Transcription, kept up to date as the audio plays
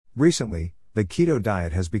Recently, the keto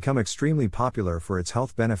diet has become extremely popular for its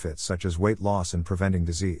health benefits such as weight loss and preventing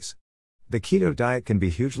disease. The keto diet can be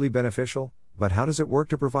hugely beneficial, but how does it work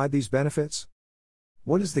to provide these benefits?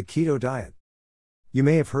 What is the keto diet? You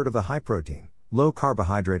may have heard of the high-protein,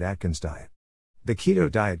 low-carbohydrate Atkins diet. The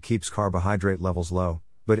keto diet keeps carbohydrate levels low,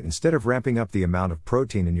 but instead of ramping up the amount of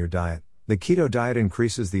protein in your diet, the keto diet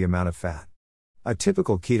increases the amount of fat. A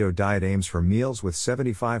typical keto diet aims for meals with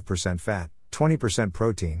 75% fat, 20%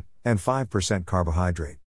 protein, and 5%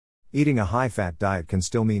 carbohydrate. Eating a high-fat diet can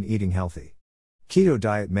still mean eating healthy. Keto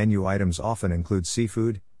diet menu items often include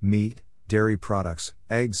seafood, meat, dairy products,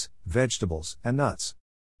 eggs, vegetables, and nuts.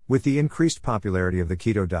 With the increased popularity of the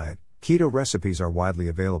keto diet, keto recipes are widely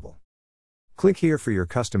available. Click here for your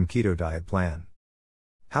custom keto diet plan.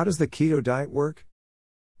 How does the keto diet work?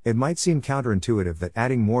 It might seem counterintuitive that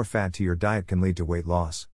adding more fat to your diet can lead to weight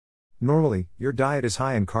loss. Normally, your diet is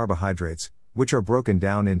high in carbohydrates, which are broken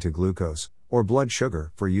down into glucose, or blood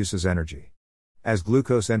sugar, for use as energy. As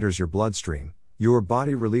glucose enters your bloodstream, your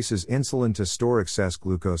body releases insulin to store excess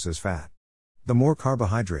glucose as fat. The more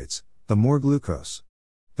carbohydrates, the more glucose.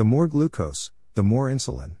 The more glucose, the more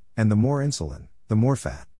insulin, and the more insulin, the more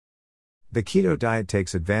fat. The keto diet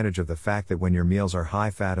takes advantage of the fact that when your meals are high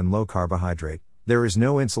fat and low carbohydrate, there is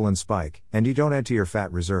no insulin spike, and you don't add to your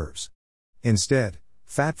fat reserves. Instead,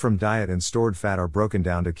 fat from diet and stored fat are broken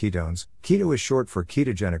down to ketones. Keto is short for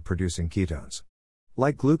ketogenic producing ketones.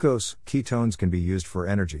 Like glucose, ketones can be used for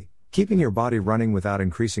energy, keeping your body running without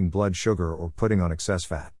increasing blood sugar or putting on excess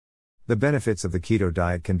fat. The benefits of the keto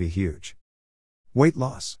diet can be huge. Weight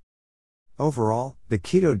loss. Overall, the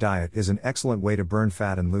keto diet is an excellent way to burn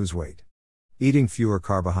fat and lose weight. Eating fewer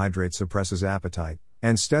carbohydrates suppresses appetite,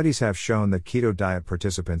 and studies have shown that keto diet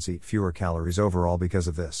participants eat fewer calories overall because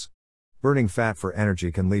of this. Burning fat for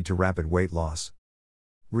energy can lead to rapid weight loss.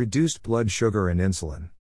 Reduced blood sugar and insulin.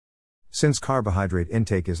 Since carbohydrate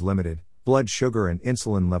intake is limited, blood sugar and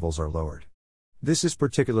insulin levels are lowered. This is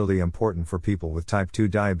particularly important for people with type 2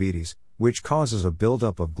 diabetes, which causes a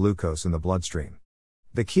buildup of glucose in the bloodstream.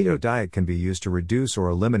 The keto diet can be used to reduce or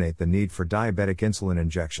eliminate the need for diabetic insulin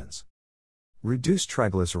injections. Reduce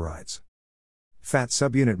triglycerides. Fat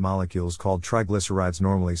subunit molecules called triglycerides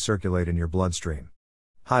normally circulate in your bloodstream.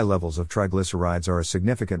 High levels of triglycerides are a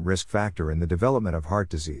significant risk factor in the development of heart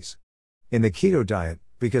disease. In the keto diet,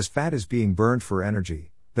 because fat is being burned for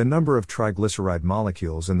energy, the number of triglyceride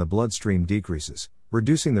molecules in the bloodstream decreases,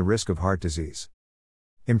 reducing the risk of heart disease.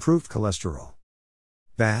 Improved cholesterol.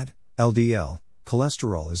 Bad, LDL,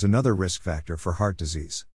 cholesterol is another risk factor for heart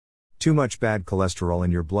disease. Too much bad cholesterol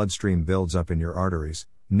in your bloodstream builds up in your arteries,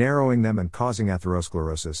 narrowing them and causing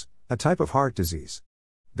atherosclerosis, a type of heart disease.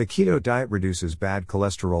 The keto diet reduces bad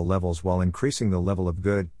cholesterol levels while increasing the level of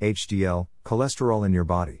good, HDL, cholesterol in your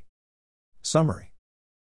body. Summary.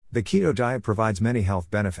 The keto diet provides many health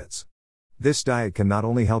benefits. This diet can not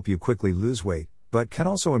only help you quickly lose weight, but can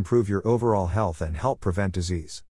also improve your overall health and help prevent disease.